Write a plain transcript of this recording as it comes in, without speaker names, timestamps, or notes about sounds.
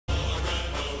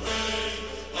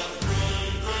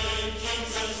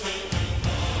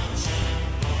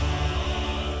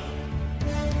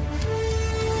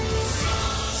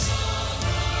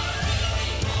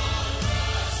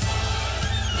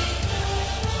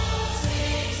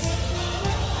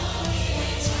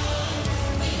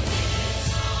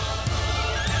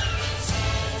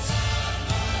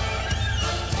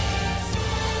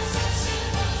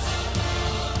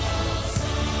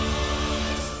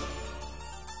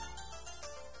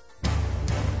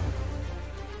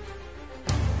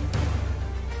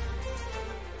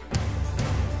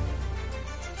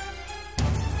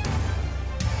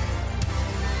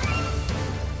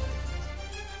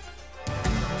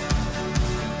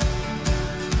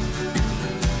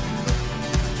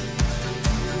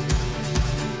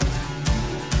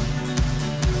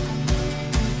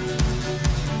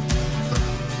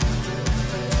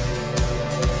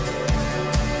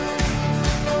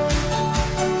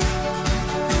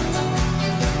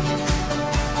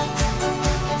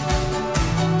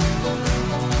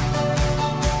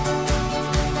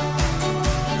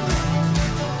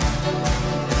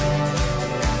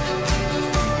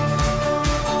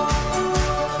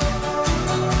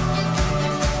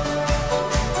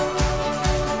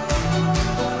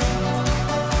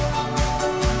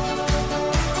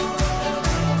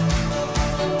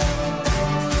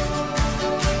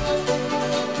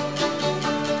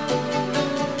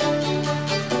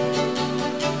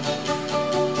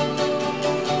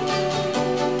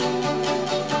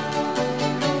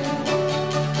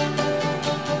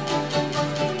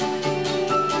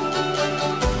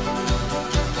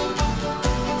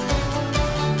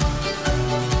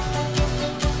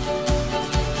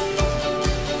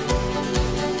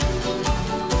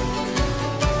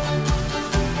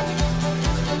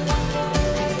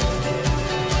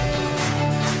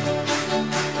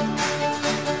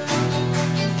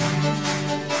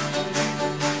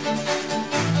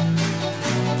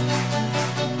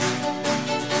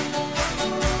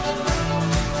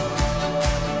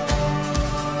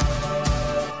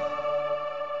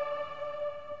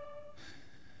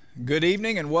Good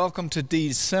evening and welcome to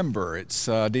December. It's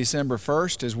December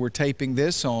 1st as we're taping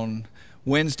this on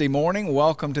Wednesday morning.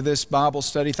 Welcome to this Bible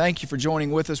study. Thank you for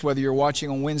joining with us, whether you're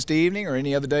watching on Wednesday evening or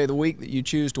any other day of the week that you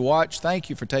choose to watch. Thank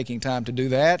you for taking time to do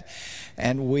that.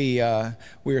 And we are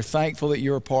thankful that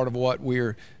you're a part of what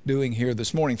we're doing here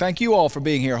this morning. Thank you all for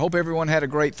being here. Hope everyone had a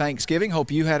great Thanksgiving.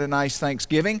 Hope you had a nice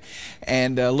Thanksgiving,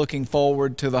 and looking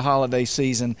forward to the holiday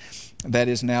season that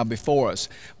is now before us.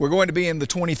 We're going to be in the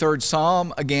 23rd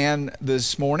Psalm again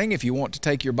this morning. If you want to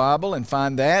take your Bible and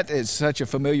find that, it's such a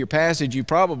familiar passage you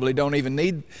probably don't even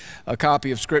need a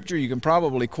copy of Scripture. You can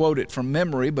probably quote it from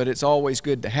memory, but it's always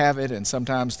good to have it, and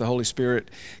sometimes the Holy Spirit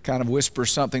kind of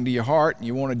whispers something to your heart and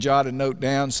you want to jot a note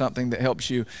down, something that helps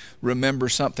you remember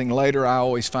something later. I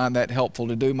always find that helpful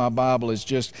to do. My Bible is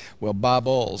just, well,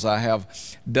 Bibles. I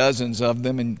have dozens of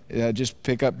them, and just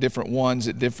pick up different ones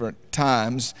at different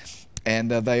times.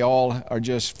 And they all are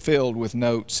just filled with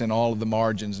notes in all of the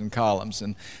margins and columns.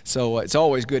 And so it's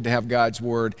always good to have God's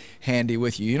Word handy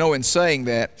with you. You know, in saying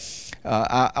that,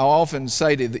 I often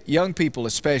say to the young people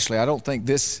especially, I don't think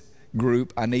this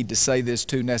group I need to say this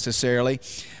to necessarily,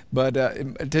 but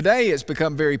today it's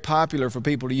become very popular for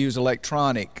people to use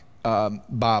electronic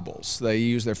Bibles. They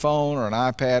use their phone or an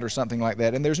iPad or something like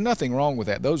that, and there's nothing wrong with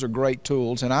that. Those are great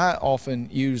tools, and I often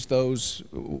use those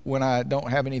when I don't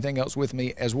have anything else with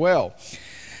me as well.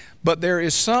 But there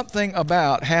is something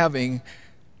about having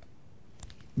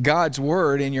God's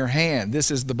Word in your hand. This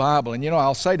is the Bible. And you know,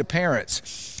 I'll say to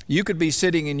parents, you could be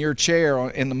sitting in your chair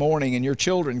in the morning and your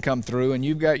children come through and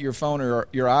you've got your phone or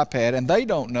your iPad, and they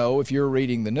don't know if you're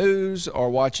reading the news or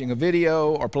watching a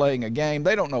video or playing a game.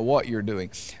 They don't know what you're doing.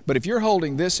 But if you're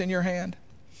holding this in your hand,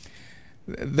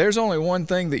 there's only one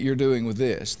thing that you're doing with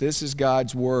this. This is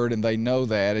God's Word, and they know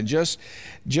that. And just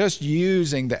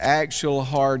using the actual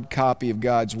hard copy of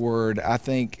God's Word, I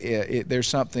think there's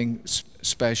something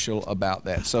special about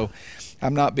that. So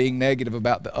I'm not being negative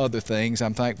about the other things.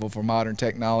 I'm thankful for modern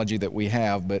technology that we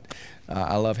have, but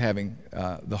I love having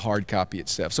the hard copy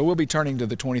itself. So we'll be turning to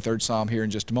the 23rd Psalm here in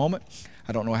just a moment.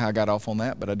 I don't know how I got off on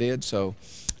that, but I did. So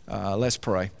let's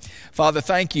pray. Father,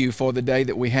 thank you for the day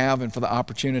that we have and for the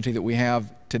opportunity that we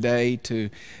have today to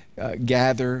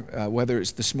gather, whether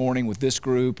it's this morning with this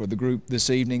group or the group this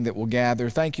evening that will gather.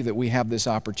 Thank you that we have this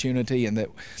opportunity and that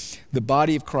the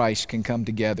body of Christ can come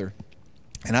together.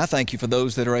 And I thank you for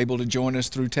those that are able to join us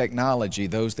through technology,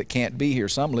 those that can't be here.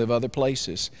 Some live other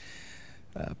places.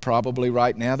 Probably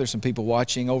right now there's some people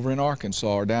watching over in Arkansas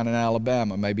or down in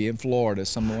Alabama, maybe in Florida,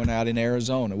 someone out in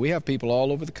Arizona. We have people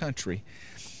all over the country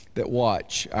that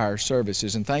watch our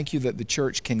services. And thank you that the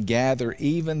church can gather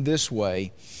even this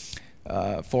way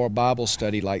for a Bible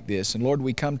study like this. And Lord,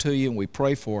 we come to you and we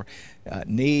pray for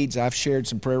needs. I've shared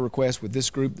some prayer requests with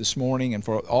this group this morning, and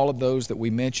for all of those that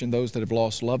we mentioned, those that have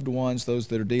lost loved ones, those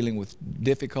that are dealing with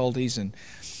difficulties and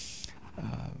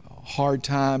hard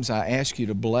times, I ask you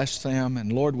to bless them.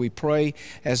 And Lord, we pray,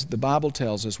 as the Bible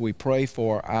tells us, we pray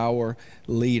for our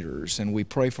leaders and we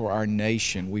pray for our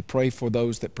nation. We pray for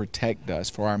those that protect us,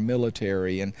 for our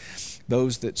military and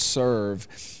those that serve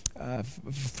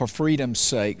for freedom's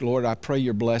sake. Lord, I pray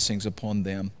your blessings upon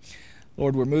them.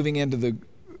 Lord, we're moving into the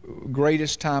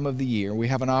greatest time of the year. We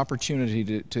have an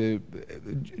opportunity to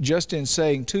just in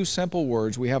saying two simple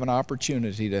words, we have an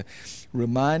opportunity to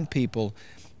remind people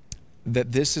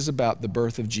that this is about the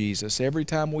birth of Jesus. Every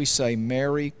time we say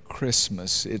Merry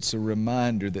Christmas, it's a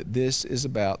reminder that this is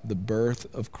about the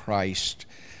birth of Christ,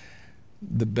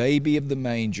 the baby of the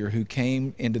manger who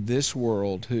came into this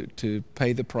world to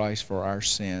pay the price for our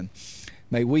sin.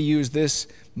 May we use this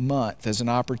month as an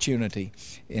opportunity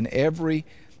in every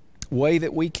way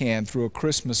that we can, through a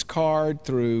Christmas card,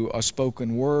 through a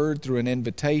spoken word, through an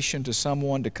invitation to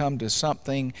someone to come to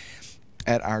something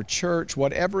at our church,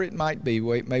 whatever it might be.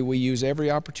 May we use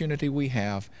every opportunity we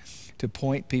have to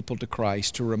point people to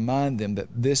Christ, to remind them that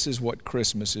this is what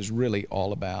Christmas is really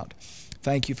all about.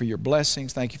 Thank you for your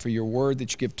blessings. Thank you for your word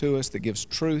that you give to us that gives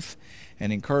truth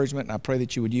and encouragement. And I pray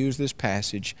that you would use this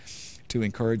passage to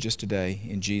encourage us today.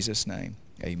 In Jesus' name,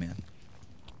 amen.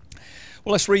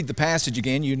 Well, let's read the passage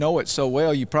again. You know it so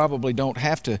well, you probably don't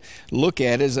have to look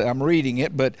at it as I'm reading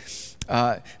it, but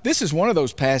this is one of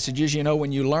those passages, you know,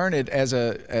 when you learn it as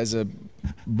a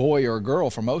boy or a girl,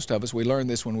 for most of us, we learned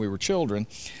this when we were children.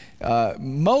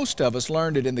 Most of us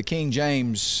learned it in the King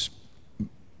James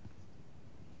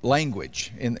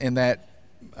language, in that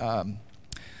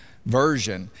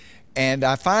version. And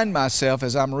I find myself,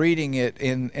 as I'm reading it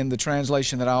in the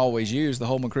translation that I always use, the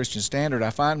Holman Christian Standard,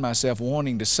 I find myself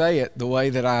wanting to say it the way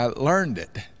that I learned it.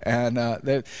 And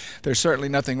there's certainly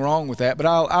nothing wrong with that, but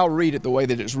I'll read it the way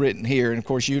that it's written here. And of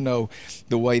course, you know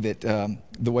the way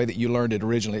that you learned it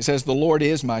originally. It says, "The Lord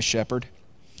is my shepherd.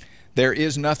 There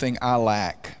is nothing I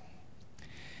lack.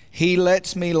 He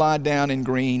lets me lie down in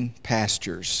green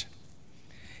pastures.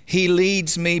 He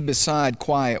leads me beside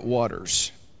quiet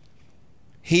waters.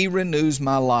 He renews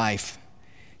my life.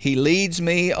 He leads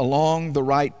me along the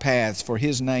right paths for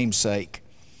His name's sake.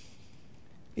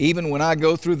 Even when I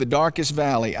go through the darkest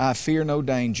valley, I fear no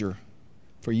danger,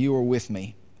 for You are with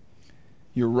me.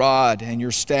 Your rod and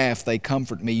Your staff, they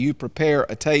comfort me. You prepare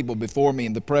a table before me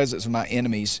in the presence of my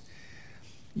enemies.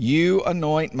 You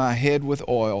anoint my head with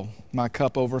oil. My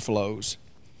cup overflows.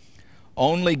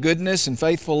 Only goodness and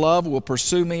faithful love will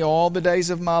pursue me all the days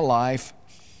of my life,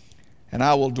 and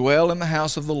I will dwell in the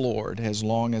house of the Lord as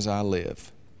long as I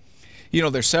live." You know,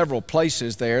 there's several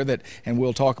places there that, and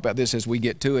we'll talk about this as we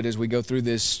get to it, as we go through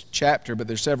this chapter, but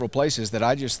there's several places that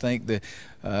I just think the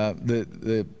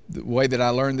way that I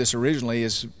learned this originally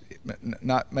is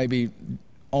not maybe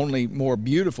only more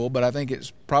beautiful, but I think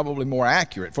it's probably more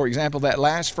accurate. For example, that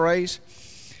last phrase,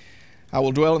 "I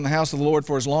will dwell in the house of the Lord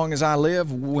for as long as I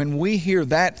live." When we hear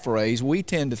that phrase, we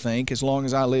tend to think, as long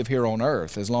as I live here on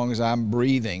earth, as long as I'm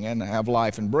breathing and have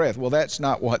life and breath. Well, that's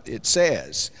not what it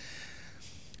says.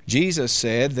 Jesus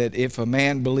said that if a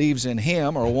man believes in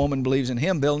Him or a woman believes in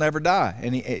Him, they'll never die.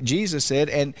 And Jesus said,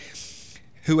 and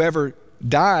whoever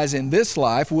dies in this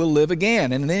life will live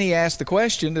again. And then He asked the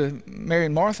question to Mary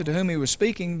and Martha, to whom He was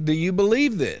speaking, "Do you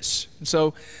believe this?" And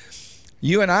so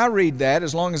you and I read that,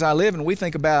 "as long as I live," and we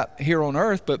think about here on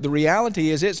earth, but the reality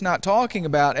is it's not talking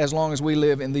about as long as we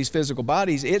live in these physical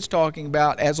bodies. It's talking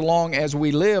about as long as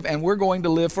we live, and we're going to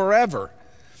live forever.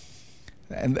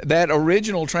 And that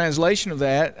original translation of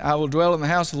that, "I will dwell in the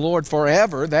house of the Lord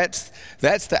forever," that's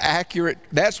the accurate,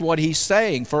 that's what He's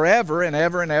saying, forever and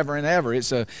ever and ever and ever.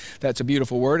 That's a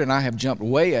beautiful word, and I have jumped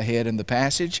way ahead in the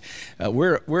passage.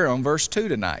 We're on verse 2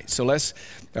 tonight. So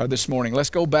this morning, let's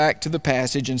go back to the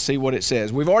passage and see what it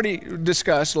says. We've already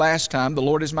discussed last time, the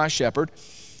Lord is my shepherd.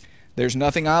 There's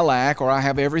nothing I lack, or I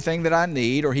have everything that I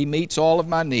need, or He meets all of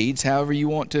my needs, however you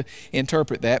want to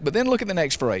interpret that. But then look at the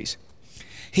next phrase.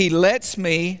 He lets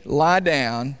me lie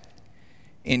down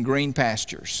in green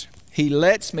pastures. He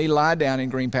lets me lie down in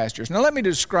green pastures. Now let me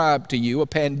describe to you a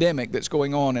pandemic that's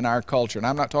going on in our culture. And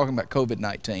I'm not talking about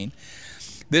COVID-19.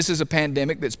 This is a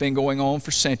pandemic that's been going on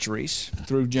for centuries,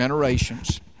 through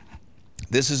generations.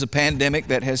 This is a pandemic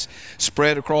that has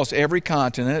spread across every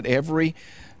continent, every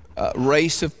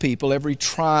race of people, every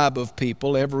tribe of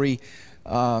people, every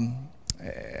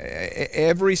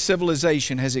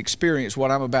civilization has experienced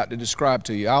what I'm about to describe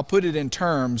to you. I'll put it in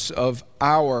terms of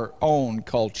our own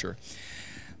culture.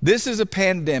 This is a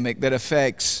pandemic that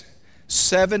affects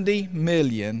 70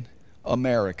 million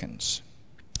Americans.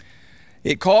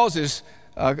 It causes,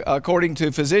 according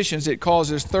to physicians, it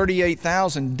causes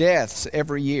 38,000 deaths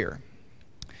every year.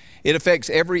 It affects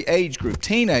every age group.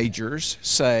 Teenagers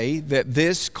say that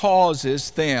this causes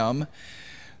them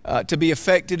to be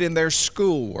affected in their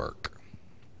schoolwork.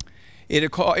 It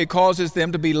causes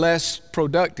them to be less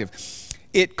productive.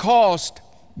 It costs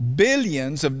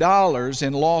billions of dollars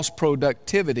in lost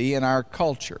productivity in our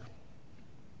culture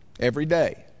every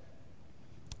day.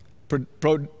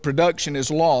 Production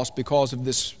is lost because of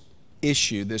this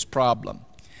issue, this problem.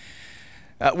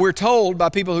 We're told by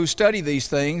people who study these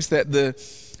things that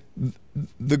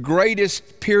the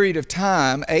greatest period of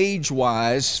time,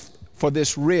 age-wise, for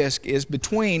this risk is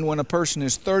between when a person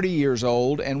is 30 years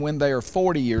old and when they are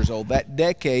 40 years old. That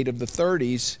decade of the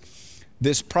 30s,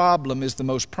 this problem is the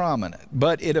most prominent,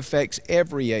 but it affects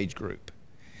every age group.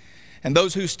 And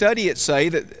those who study it say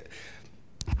that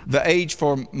the age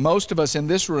for most of us in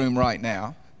this room right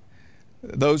now,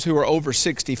 those who are over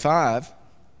 65,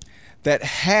 that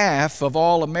half of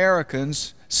all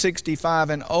Americans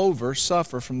 65 and over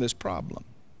suffer from this problem.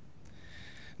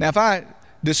 Now, if I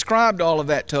described all of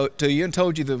that to you and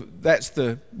told you those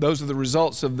are the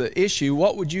results of the issue,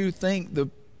 what would you think the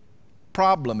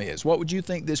problem is? What would you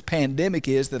think this pandemic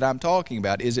is that I'm talking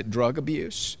about? Is it drug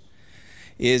abuse?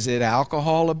 Is it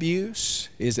alcohol abuse?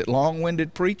 Is it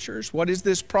long-winded preachers? What is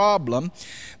this problem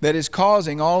that is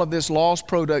causing all of this lost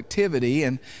productivity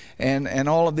and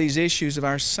all of these issues of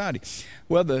our society?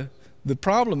 Well, the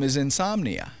problem is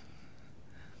insomnia.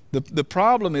 The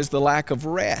problem is the lack of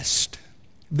rest,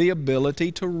 the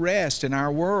ability to rest in our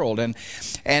world.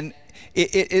 And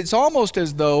it's almost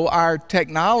as though our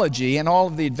technology and all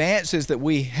of the advances that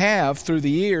we have through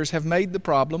the years have made the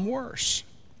problem worse.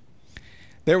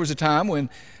 There was a time when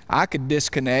I could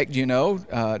disconnect, turn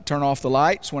off the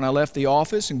lights when I left the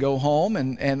office and go home,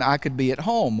 and I could be at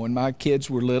home. When my kids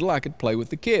were little, I could play with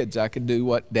the kids. I could do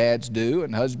what dads do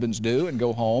and husbands do and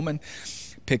go home and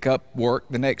pick up work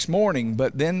the next morning.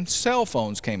 But then cell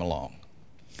phones came along.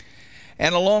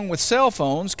 And along with cell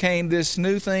phones came this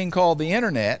new thing called the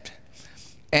internet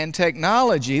and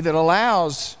technology that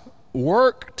allows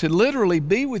work to literally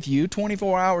be with you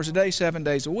 24 hours a day, 7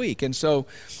 days a week. And so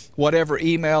whatever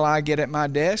email I get at my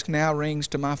desk now rings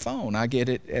to my phone. I get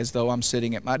it as though I'm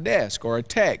sitting at my desk, or a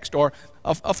text, or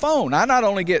a phone. I not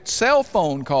only get cell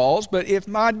phone calls, but if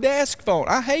my desk phone,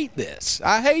 I hate this.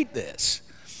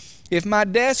 If my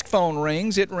desk phone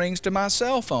rings, it rings to my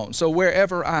cell phone. So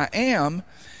wherever I am,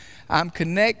 I'm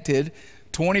connected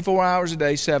 24 hours a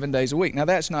day, 7 days a week. Now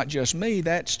that's not just me,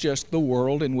 that's just the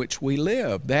world in which we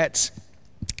live. That's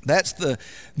the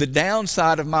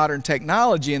downside of modern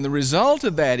technology, and the result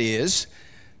of that is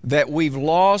that we've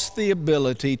lost the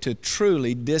ability to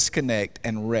truly disconnect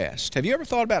and rest. Have you ever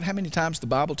thought about how many times the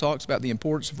Bible talks about the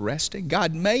importance of resting?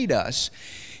 God made us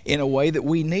in a way that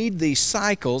we need these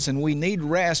cycles and we need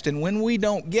rest, and when we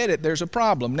don't get it, there's a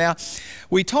problem. Now,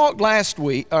 we talked last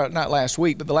week, not last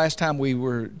week, but the last time we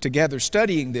were together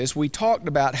studying this, we talked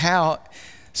about how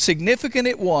significant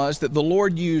it was that the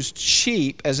Lord used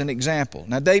sheep as an example.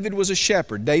 Now, David was a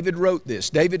shepherd. David wrote this.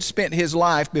 David spent his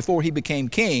life, before he became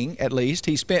king at least,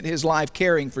 he spent his life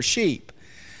caring for sheep.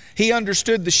 He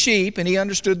understood the sheep and he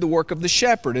understood the work of the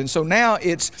shepherd. And so now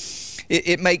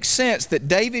it makes sense that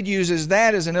David uses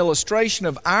that as an illustration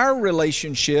of our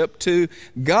relationship to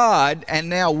God, and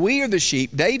now we are the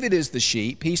sheep. David is the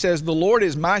sheep. He says, the Lord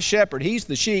is my shepherd. He's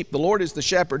the sheep. The Lord is the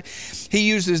shepherd. He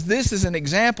uses this as an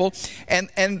example,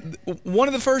 and one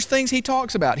of the first things he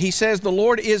talks about, he says, the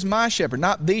Lord is my shepherd.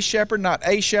 Not the shepherd, not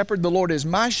a shepherd. The Lord is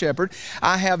my shepherd.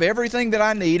 I have everything that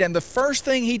I need, and the first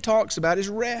thing he talks about is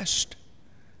rest.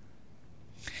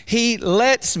 He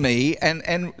lets me,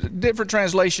 and different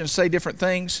translations say different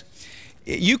things.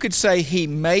 You could say He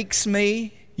makes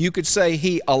me. You could say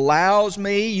He allows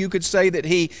me. You could say that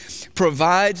He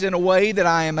provides in a way that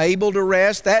I am able to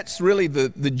rest. That's really the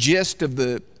gist of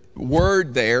the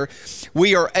word there.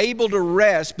 We are able to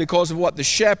rest because of what the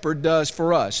shepherd does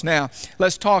for us. Now,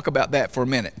 let's talk about that for a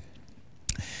minute.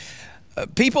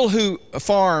 People who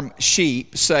farm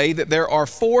sheep say that there are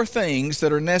 4 things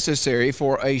that are necessary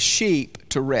for a sheep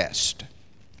to rest.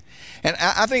 And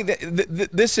I think that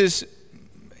this is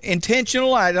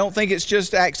intentional. I don't think it's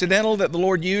just accidental that the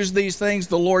Lord used these things.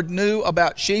 The Lord knew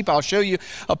about sheep. I'll show you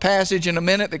a passage in a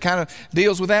minute that kind of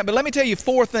deals with that. But let me tell you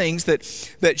 4 things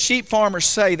that sheep farmers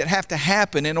say that have to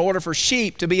happen in order for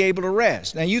sheep to be able to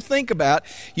rest. Now you think about,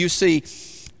 you see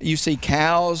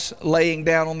cows laying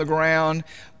down on the ground.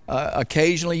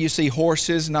 Occasionally you see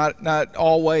horses, not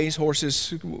always.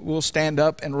 Horses will stand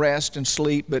up and rest and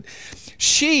sleep, but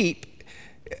sheep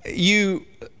you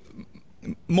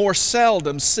more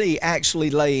seldom see actually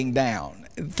laying down.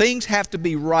 Things have to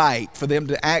be right for them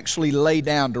to actually lay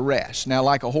down to rest. Now,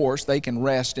 like a horse, they can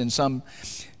rest in some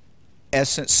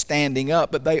essence standing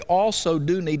up, but they also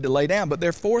do need to lay down. But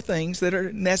there are 4 things that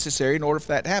are necessary in order for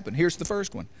that to happen. Here's the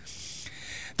first one.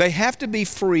 They have to be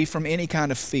free from any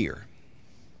kind of fear.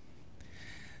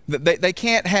 They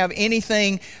can't have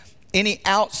anything, any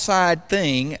outside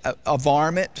thing, a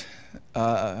varmint,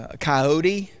 a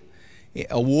coyote,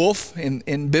 a wolf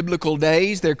in biblical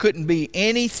days. There couldn't be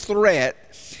any threat.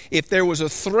 If there was a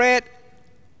threat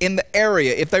in the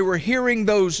area, if they were hearing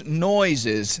those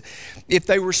noises, if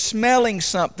they were smelling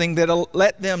something that'll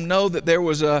let them know that there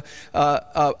was a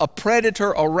predator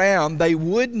around, they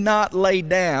would not lay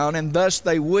down, and thus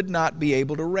they would not be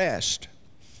able to rest.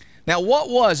 Now, what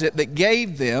was it that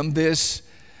gave them this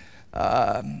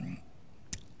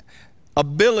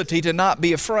ability to not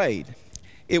be afraid?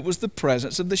 It was the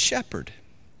presence of the shepherd.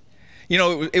 You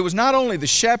know, it was not only the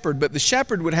shepherd, but the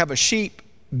shepherd would have a sheep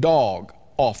dog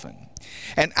often.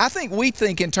 And I think we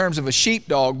think in terms of a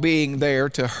sheepdog being there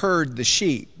to herd the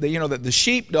sheep. You know, that the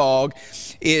sheepdog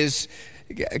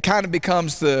kind of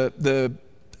becomes the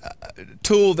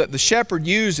tool that the shepherd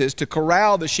uses to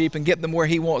corral the sheep and get them where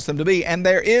he wants them to be. And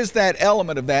there is that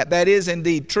element of that. That is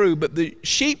indeed true. But the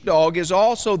sheepdog is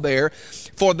also there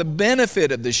for the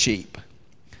benefit of the sheep.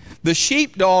 The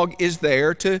sheepdog is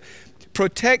there to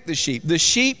protect the sheep. The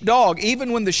sheepdog,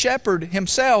 even when the shepherd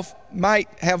himself might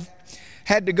have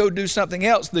had to go do something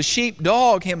else, the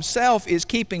sheepdog himself is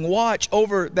keeping watch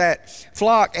over that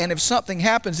flock, and if something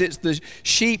happens, it's the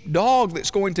sheepdog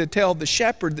that's going to tell the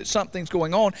shepherd that something's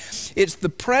going on. It's the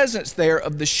presence there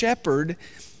of the shepherd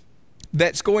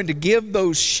that's going to give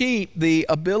those sheep the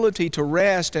ability to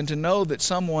rest and to know that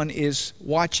someone is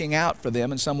watching out for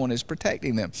them and someone is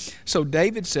protecting them. So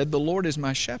David said, the Lord is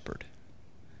my shepherd.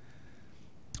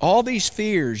 All these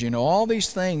fears, all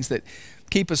these things that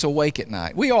keep us awake at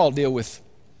night. We all deal with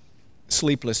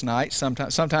sleepless nights.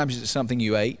 Sometimes it's something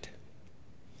you ate.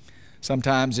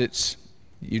 Sometimes it's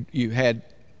you had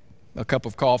a cup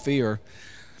of coffee or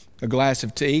a glass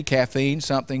of tea, caffeine,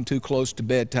 something too close to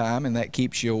bedtime, and that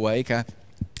keeps you awake.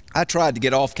 I tried to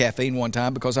get off caffeine one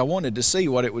time because I wanted to see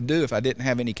what it would do if I didn't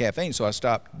have any caffeine, so I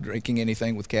stopped drinking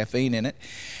anything with caffeine in it.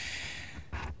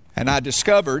 And I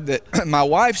discovered that my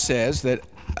wife says that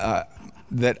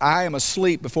I am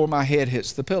asleep before my head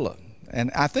hits the pillow.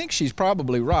 And I think she's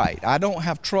probably right. I don't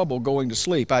have trouble going to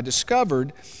sleep. I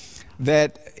discovered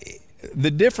that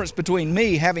the difference between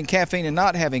me having caffeine and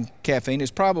not having caffeine is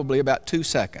probably about 2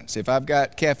 seconds. If I've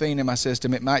got caffeine in my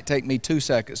system, it might take me 2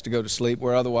 seconds to go to sleep,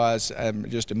 where otherwise I'm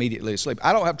just immediately asleep.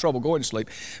 I don't have trouble going to sleep,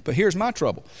 but here's my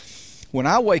trouble. When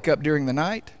I wake up during the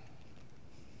night,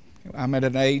 I'm at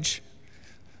an age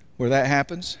where that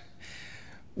happens.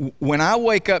 When I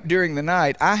wake up during the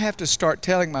night, I have to start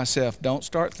telling myself, don't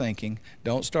start thinking,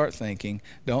 don't start thinking,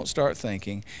 don't start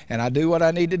thinking. And I do what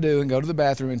I need to do and go to the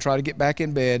bathroom and try to get back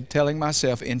in bed, telling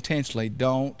myself intentionally,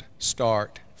 don't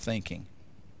start thinking.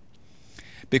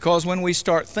 Because when we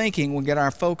start thinking, we get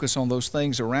our focus on those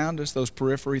things around us, those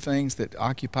periphery things that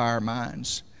occupy our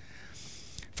minds.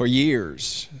 For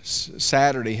years,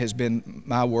 Saturday has been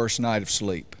my worst night of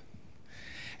sleep.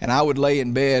 And I would lay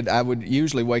in bed. I would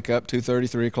usually wake up 2:30,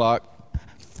 3 o'clock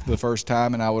the first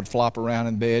time, and I would flop around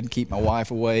in bed, keep my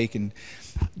wife awake, and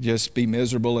just be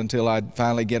miserable until I'd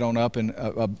finally get on up. And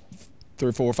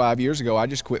 3, 4, 5 years ago, I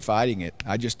just quit fighting it.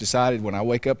 I just decided when I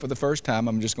wake up for the first time,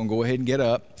 I'm just going to go ahead and get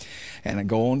up and I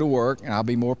go on to work, and I'll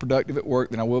be more productive at work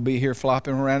than I will be here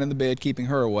flopping around in the bed, keeping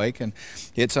her awake. And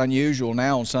it's unusual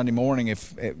now on Sunday morning,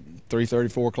 if at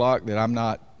 3:30, 4 o'clock, that I'm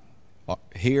not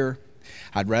here.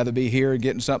 I'd rather be here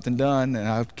getting something done, and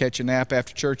I'll catch a nap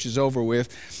after church is over with.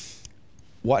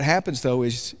 What happens, though,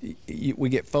 is we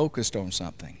get focused on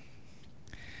something.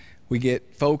 We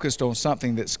get focused on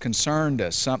something that's concerned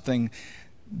us, something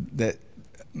that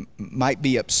might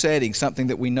be upsetting, something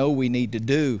that we know we need to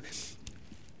do.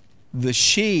 The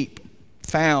sheep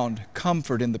found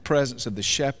comfort in the presence of the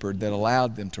shepherd that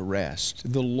allowed them to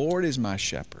rest. The Lord is my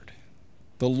shepherd.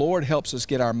 The Lord helps us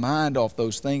get our mind off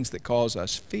those things that cause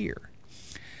us fear.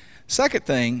 Second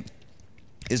thing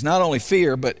is not only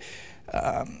fear, but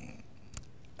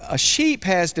a sheep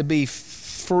has to be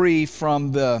free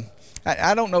from the,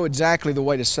 I don't know exactly the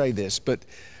way to say this, but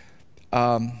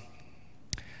the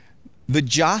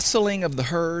jostling of the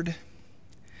herd.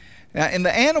 Now, in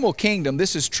the animal kingdom,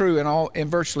 this is true in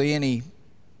virtually any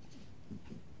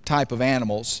type of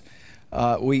animals.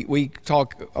 We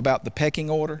talk about the pecking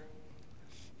order.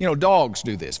 Dogs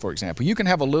do this, for example. You can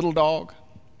have a little dog,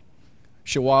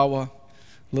 Chihuahua,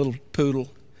 little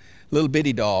poodle, little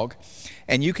bitty dog,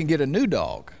 and you can get a new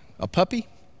dog, a puppy,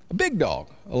 a big dog,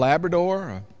 a Labrador,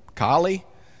 a Collie,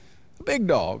 a big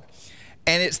dog.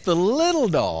 And it's the little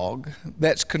dog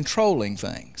that's controlling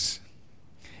things.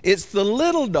 It's the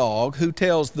little dog who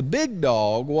tells the big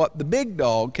dog what the big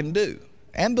dog can do.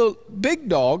 And the big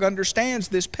dog understands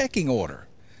this pecking order.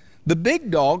 The big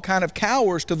dog kind of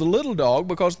cowers to the little dog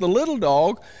because the little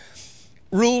dog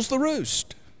rules the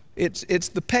roost. It's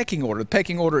the pecking order. The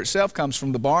pecking order itself comes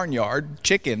from the barnyard.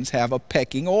 Chickens have a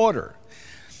pecking order.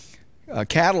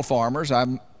 Cattle farmers,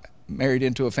 I'm married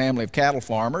into a family of cattle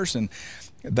farmers, and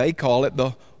they call it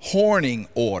the horning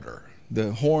order,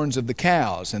 the horns of the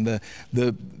cows. And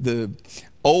the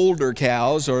older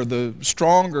cows or the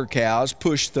stronger cows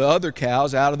push the other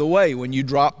cows out of the way. When you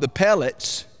drop the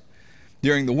pellets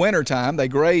during the wintertime, they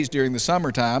graze during the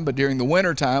summertime, but during the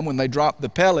wintertime, when they drop the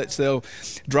pellets, they'll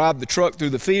drive the truck through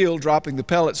the field, dropping the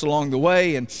pellets along the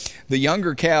way, and the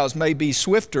younger cows may be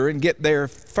swifter and get there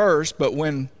first, but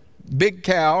when big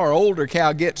cow or older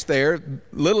cow gets there,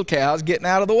 little cow's getting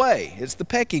out of the way. It's the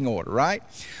pecking order, right?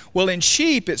 Well, in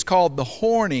sheep, it's called the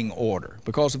horning order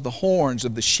because of the horns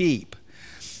of the sheep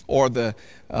or the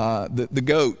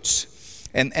goats.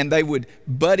 And they would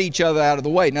butt each other out of the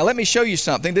way. Now let me show you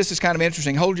something. This is kind of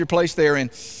interesting. Hold your place there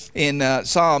in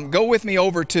Psalm. Go with me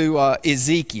over to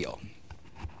Ezekiel.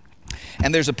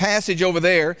 And there's a passage over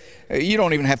there. You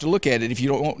don't even have to look at it if you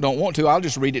don't want to. I'll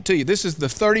just read it to you. This is the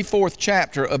 34th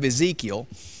chapter of Ezekiel,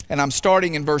 and I'm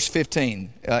starting in verse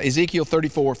 15. Ezekiel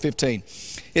 34:15.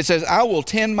 It says, I will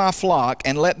tend my flock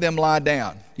and let them lie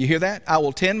down. You hear that? I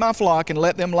will tend my flock and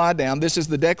let them lie down. This is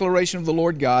the declaration of the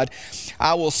Lord God.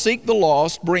 I will seek the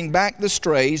lost, bring back the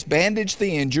strays, bandage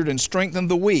the injured, and strengthen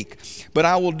the weak. But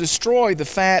I will destroy the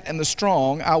fat and the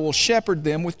strong. I will shepherd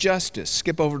them with justice.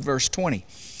 Skip over to verse 20.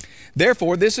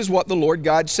 Therefore, this is what the Lord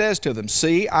God says to them.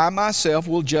 See, I myself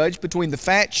will judge between the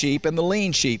fat sheep and the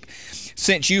lean sheep.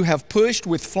 Since you have pushed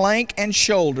with flank and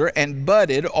shoulder and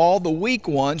butted all the weak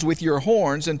ones with your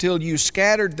horns until you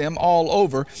scattered them all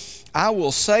over, I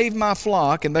will save my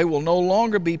flock, and they will no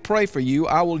longer be prey for you.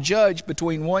 I will judge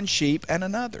between one sheep and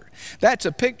another. That's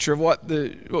a picture of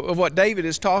what David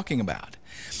is talking about.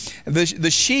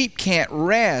 The sheep can't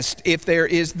rest if there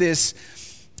is this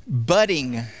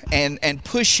butting and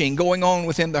pushing going on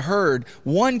within the herd.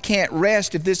 One can't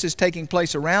rest if this is taking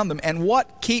place around them. And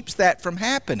what keeps that from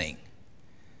happening?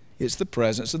 It's the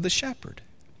presence of the shepherd.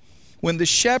 When the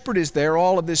shepherd is there,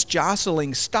 all of this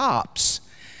jostling stops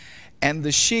and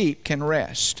the sheep can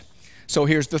rest. So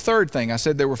here's the third thing. I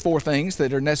said there were 4 things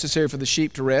that are necessary for the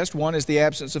sheep to rest. One is the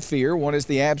absence of fear. One is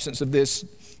the absence of this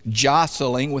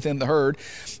jostling within the herd.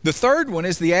 The third one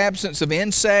is the absence of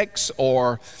insects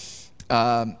or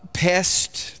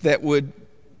pests that would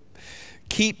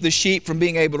keep the sheep from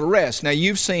being able to rest. Now,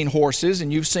 you've seen horses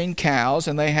and you've seen cows,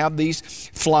 and they have these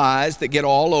flies that get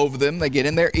all over them. They get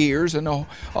in their ears, and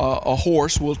a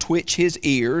horse will twitch his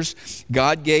ears.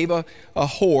 God gave a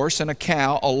horse and a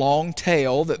cow a long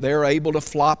tail that they're able to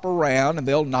flop around, and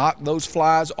they'll knock those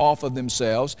flies off of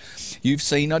themselves. You've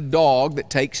seen a dog that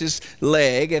takes his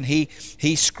leg and he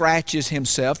scratches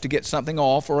himself to get something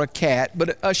off, or a cat,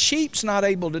 but a sheep's not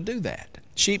able to do that.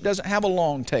 Sheep doesn't have a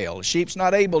long tail. A sheep's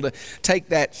not able to take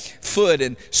that foot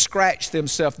and scratch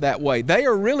themselves that way. They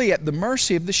are really at the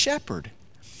mercy of the shepherd.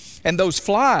 And those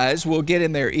flies will get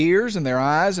in their ears and their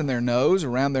eyes and their nose,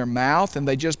 around their mouth, and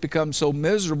they just become so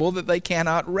miserable that they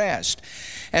cannot rest.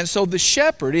 And so the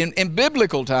shepherd, in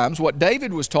biblical times, what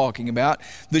David was talking about,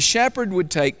 the shepherd would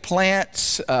take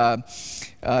plants,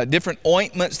 different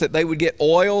ointments that they would get,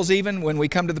 oils even. When we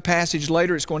come to the passage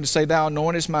later, it's going to say, thou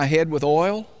anointest my head with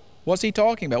oil. What's he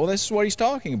talking about? Well, this is what he's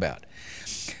talking about.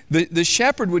 The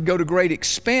shepherd would go to great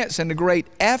expense and to great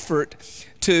effort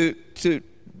to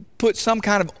put some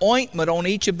kind of ointment on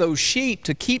each of those sheep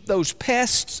to keep those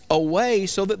pests away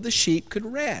so that the sheep could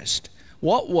rest.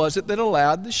 What was it that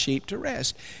allowed the sheep to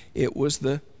rest? It was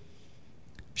the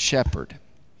shepherd.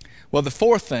 Well, the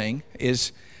fourth thing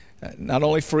is not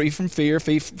only free from fear,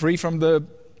 free from the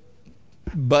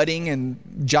butting and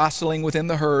jostling within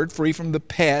the herd, free from the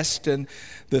pest and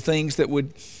the things that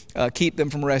would keep them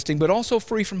from resting, but also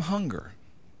free from hunger.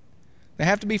 They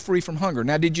have to be free from hunger.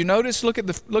 Now, did you notice? Look at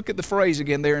the phrase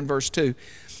again there in verse 2.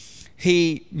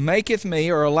 He maketh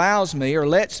me, or allows me, or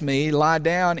lets me lie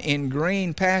down in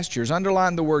green pastures.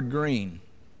 Underline the word green.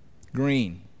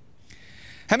 Green.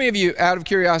 How many of you, out of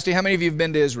curiosity, how many of you have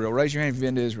been to Israel? Raise your hand if you've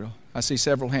been to Israel. I see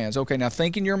several hands. Okay, now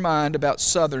think in your mind about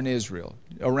southern Israel,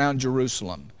 around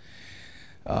Jerusalem,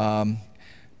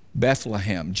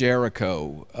 Bethlehem,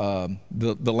 Jericho,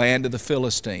 the land of the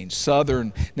Philistines,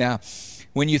 southern. Now,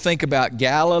 when you think about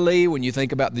Galilee, when you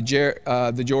think about the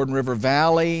Jordan River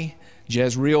Valley,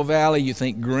 Jezreel Valley, you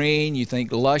think green, you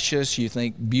think luscious, you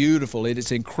think beautiful. It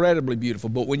is incredibly beautiful.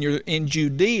 But when you're in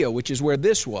Judea, which is where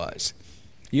this was,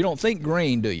 you don't think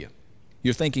green, do you?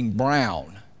 You're thinking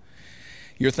brown.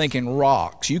 You're thinking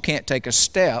rocks. You can't take a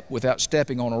step without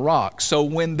stepping on a rock. So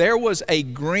when there was a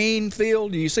green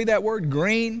field, do you see that word,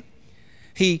 green?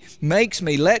 He makes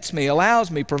me, lets me,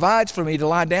 allows me, provides for me to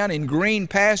lie down in green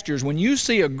pastures. When you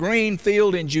see a green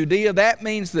field in Judea, that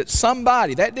means that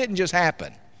somebody, that didn't just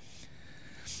happen.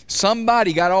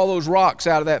 Somebody got all those rocks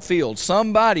out of that field.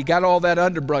 Somebody got all that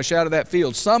underbrush out of that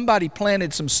field. Somebody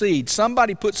planted some seeds.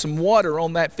 Somebody put some water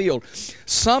on that field.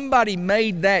 Somebody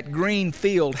made that green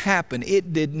field happen.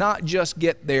 It did not just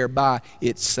get there by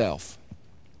itself.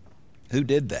 Who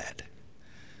did that?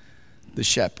 The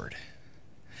shepherd.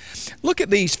 Look at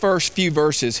these first few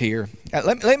verses here.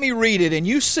 Let me read it, and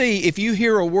you see if you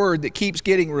hear a word that keeps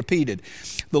getting repeated.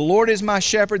 The Lord is my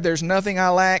shepherd, there's nothing I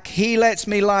lack. He lets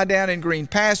me lie down in green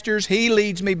pastures. He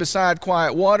leads me beside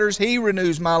quiet waters. He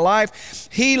renews my life.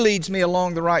 He leads me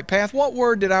along the right path. What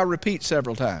word did I repeat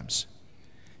several times?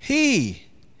 He.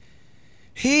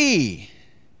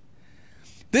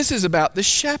 This is about the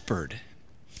shepherd.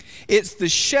 It's the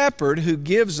shepherd who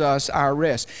gives us our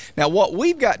rest. Now, what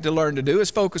we've got to learn to do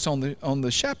is focus on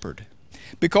the shepherd.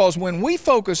 Because when we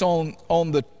focus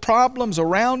on the problems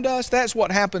around us, that's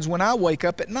what happens when I wake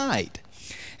up at night.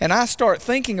 and I start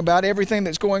thinking about everything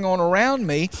that's going on around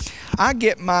me, I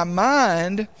get my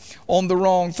mind on the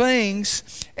wrong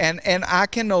things, and I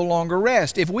can no longer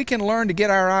rest. If we can learn to get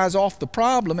our eyes off the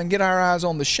problem and get our eyes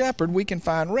on the shepherd, we can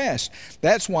find rest.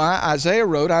 That's why Isaiah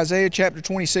wrote, Isaiah chapter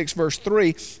 26 verse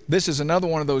 3. This is another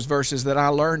one of those verses that I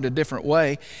learned a different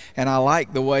way, and I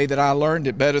like the way that I learned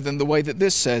it better than the way that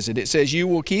this says it. It says, you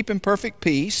will keep in perfect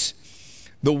peace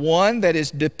the one that is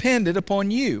dependent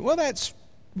upon you. Well, that's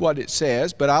what it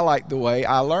says, but I like the way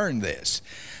I learned this.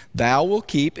 Thou will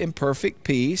keep in perfect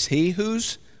peace he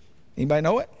whose, anybody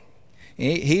know it?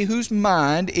 He whose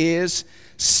mind is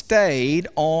stayed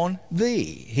on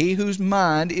thee. He whose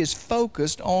mind is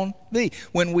focused on thee.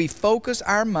 When we focus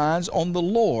our minds on the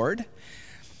Lord,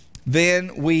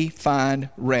 then we find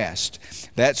rest.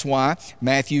 That's why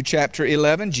Matthew chapter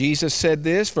 11, Jesus said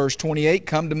this, verse 28,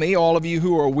 come to me, all of you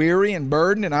who are weary and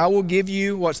burdened, and I will give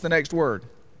you, what's the next word?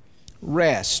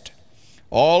 Rest.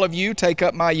 All of you take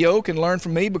up my yoke and learn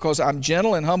from me, because I'm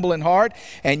gentle and humble in heart,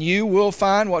 and you will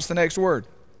find, what's the next word?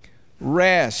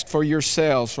 Rest for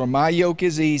yourselves, for my yoke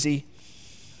is easy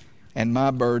and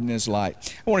my burden is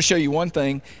light. I want to show you one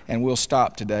thing, and we'll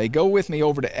stop today. Go with me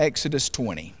over to Exodus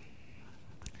 20.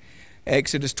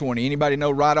 Exodus 20. Anybody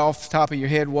know right off the top of your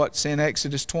head what's in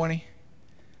Exodus 20?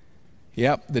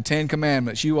 Yep, the Ten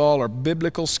Commandments. You all are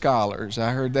biblical scholars.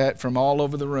 I heard that from all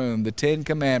over the room. The Ten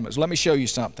Commandments. Let me show you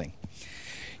something.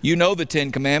 You know the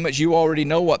Ten Commandments. You already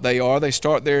know what they are. They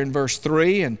start there in verse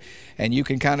 3, and you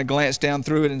can kind of glance down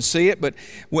through it and see it. But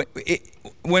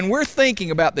when we're thinking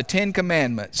about the Ten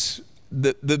Commandments,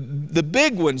 the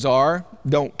big ones are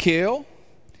don't kill,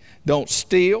 don't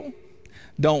steal,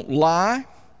 don't lie,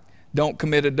 don't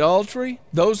commit adultery.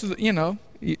 Those are the, you know,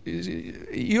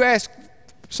 you ask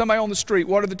somebody on the street,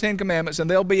 what are the Ten Commandments, and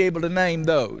they'll be able to name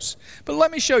those. But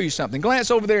let me show you something.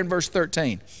 Glance over there in verse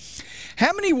 13.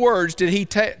 How many words did he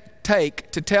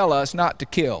take to tell us not to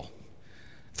kill?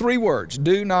 3 words.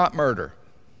 Do not murder.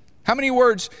 How many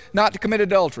words not to commit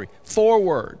adultery? 4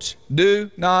 words. Do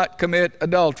not commit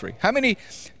adultery. How many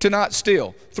to not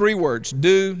steal? 3 words.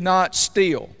 Do not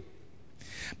steal.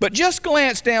 But just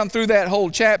glance down through that whole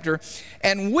chapter,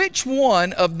 and which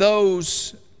one of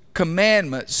those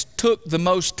commandments took the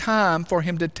most time for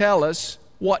him to tell us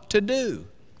what to do?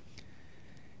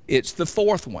 It's the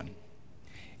 4th one.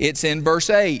 It's in verse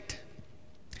 8.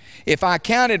 If I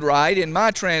counted right, in my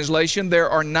translation, there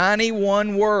are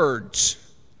 91 words.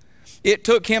 It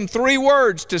took him 3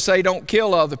 words to say don't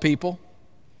kill other people.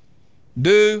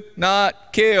 Do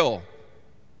not kill.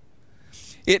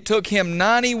 It took him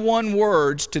 91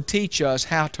 words to teach us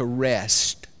how to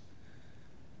rest.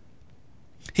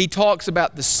 He talks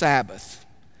about the Sabbath.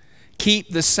 Keep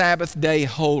the Sabbath day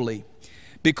holy,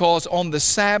 because on the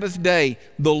Sabbath day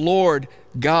the Lord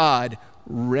God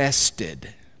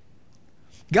rested.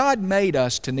 God made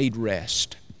us to need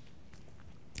rest.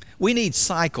 We need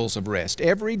cycles of rest.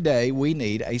 Every day we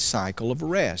need a cycle of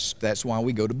rest. That's why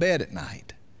we go to bed at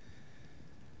night.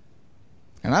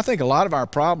 And I think a lot of our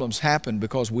problems happen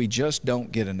because we just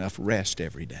don't get enough rest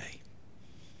every day.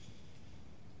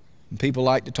 And people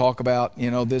like to talk about,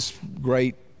 you know, this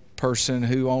great person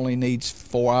who only needs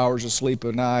 4 hours of sleep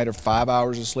a night or 5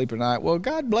 hours of sleep a night. Well,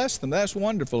 God bless them. That's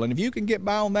wonderful. And if you can get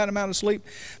by on that amount of sleep,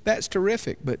 that's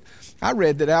terrific. But I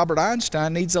read that Albert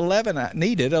Einstein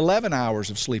needed 11 hours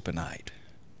of sleep a night.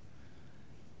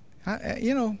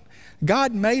 You know,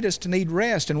 God made us to need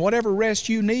rest, and whatever rest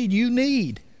you need, you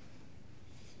need.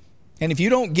 And if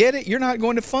you don't get it, you're not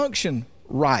going to function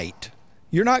right.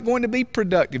 You're not going to be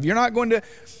productive. You're not going to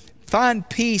find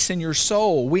peace in your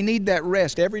soul. We need that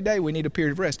rest. Every day we need a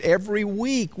period of rest. Every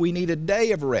week we need a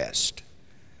day of rest.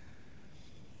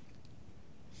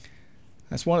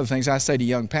 That's one of the things I say to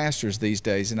young pastors these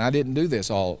days, and I didn't do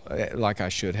this all like I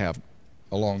should have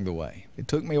along the way. It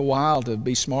took me a while to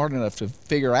be smart enough to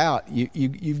figure out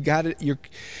you've got it.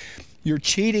 You're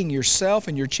cheating yourself,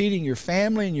 and you're cheating your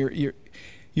family, and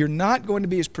you're not going to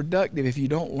be as productive if you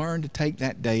don't learn to take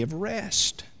that day of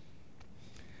rest.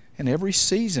 And every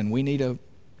season we need a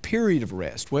period of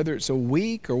rest, whether it's a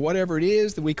week or whatever it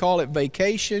is, that we call it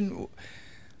vacation.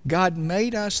 God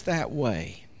made us that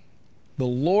way. The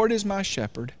Lord is my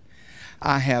shepherd.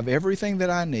 I have everything that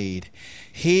I need.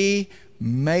 He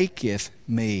maketh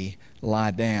me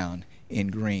lie down in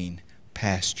green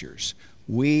pastures.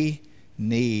 We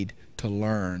need to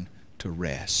learn to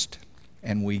rest.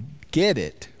 And we get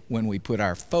it when we put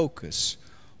our focus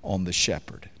on the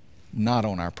shepherd, not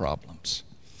on our problems.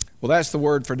 Well, that's the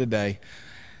word for today.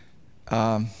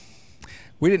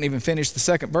 We didn't even finish the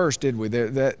second verse, did we?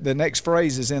 The next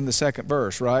phrase is in the second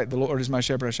verse, right? The Lord is my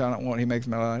shepherd, I shall not want. He makes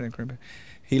my lie down in green.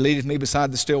 He leadeth me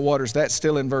beside the still waters. That's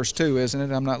still in verse 2, isn't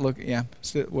it? I'm not looking, yeah.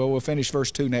 Well, we'll finish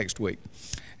verse 2 next week,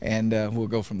 and we'll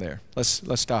go from there. Let's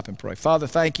stop and pray. Father,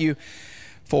 thank you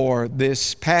for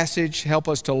this passage. Help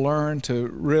us to learn to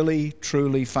really,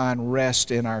 truly find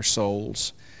rest in our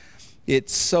souls.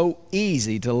 It's so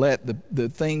easy to let the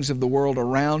things of the world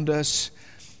around us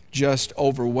just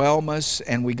overwhelm us,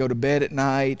 and we go to bed at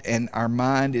night and our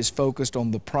mind is focused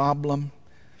on the problem.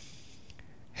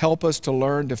 Help us to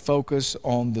learn to focus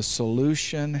on the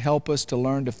solution. Help us to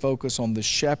learn to focus on the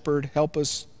shepherd. Help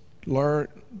us learn,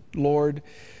 Lord,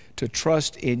 to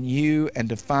trust in you and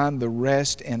to find the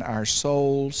rest in our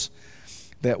souls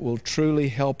that will truly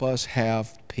help us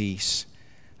have peace.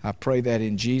 I pray that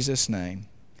in Jesus' name,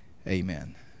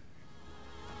 amen.